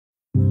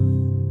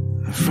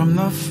From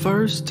the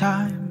first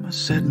time I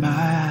set my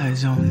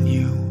eyes on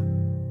you,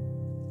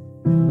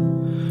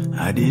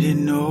 I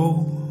didn't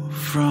know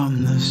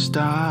from the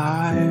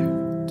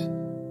start.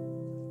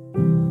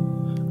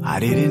 I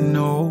didn't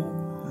know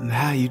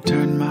how you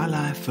turned my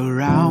life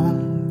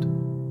around,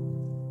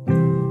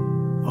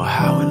 or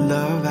how in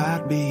love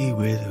I'd be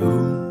with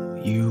who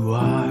you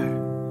are.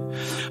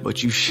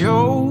 But you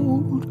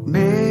showed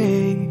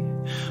me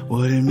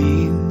what it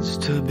means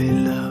to be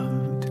loved.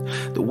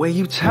 The way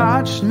you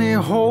touched me,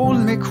 hold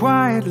me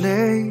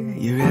quietly.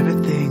 You're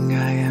everything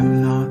I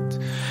am not.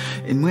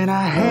 And when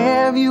I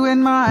have you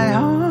in my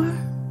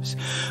arms,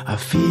 I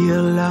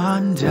feel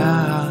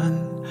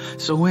undone.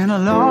 So in a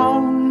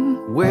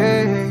long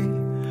way,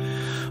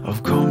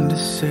 I've come to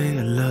say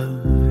I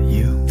love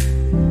you.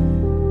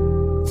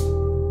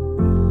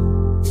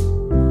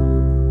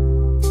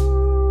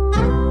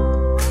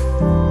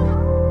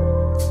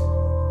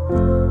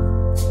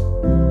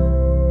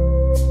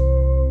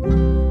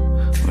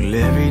 Well,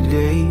 every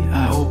day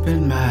I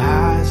open my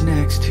eyes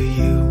next to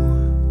you.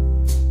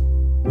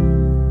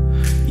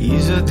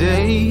 Is a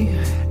day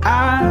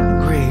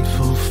I'm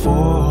grateful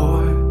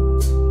for,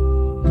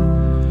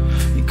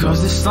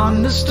 because this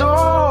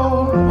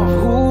thunderstorm of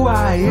who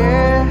I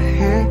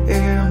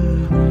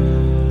am,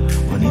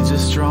 well, needs a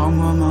strong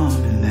woman,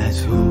 and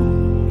that's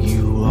who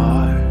you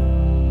are.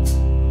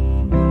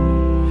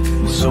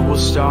 And so we'll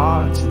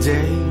start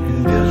today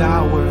and build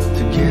our world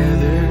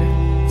together.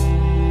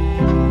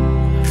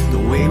 The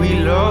way we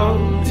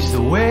love is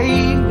the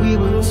way we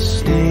will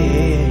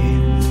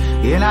stand.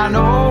 And I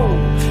know,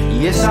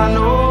 yes I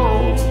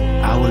know,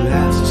 I will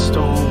last the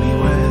stormy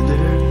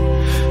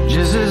weather.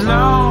 Just as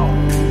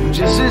long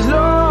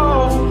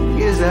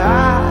as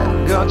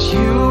I got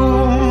you.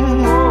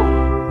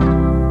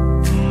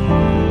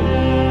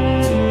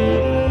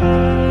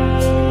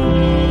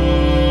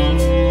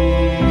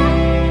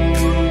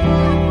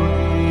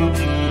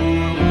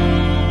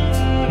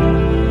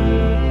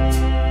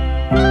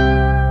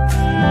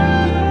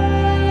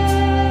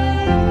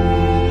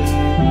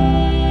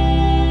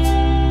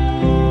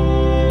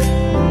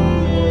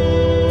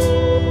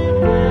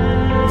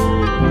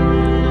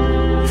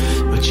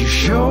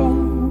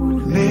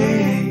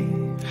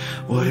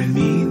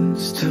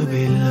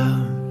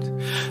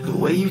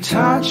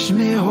 Touch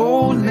me,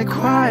 hold me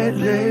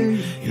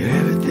quietly. You're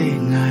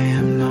everything I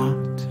am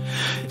not.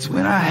 It's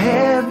when I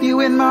have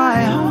you in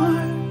my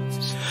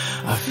arms,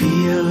 I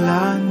feel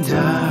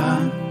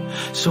undone.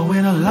 So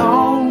in a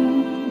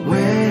long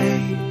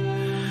way,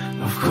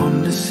 I've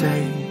come to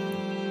say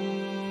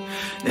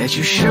that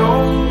you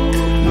showed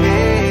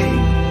me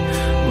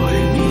what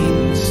it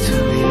means to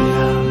be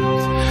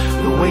loved.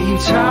 The way you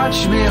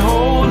touch me,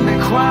 hold me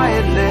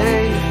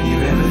quietly.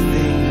 You're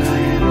everything I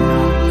am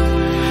not.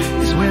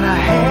 When I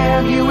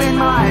have you in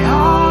my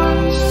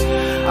arms,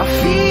 I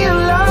feel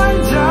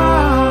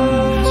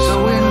undone. So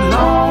in a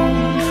long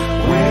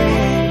way,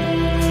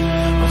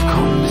 I've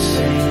come to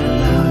say I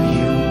love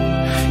you.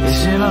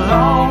 It's in a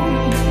long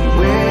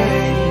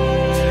way,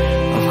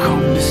 I've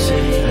come to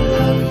say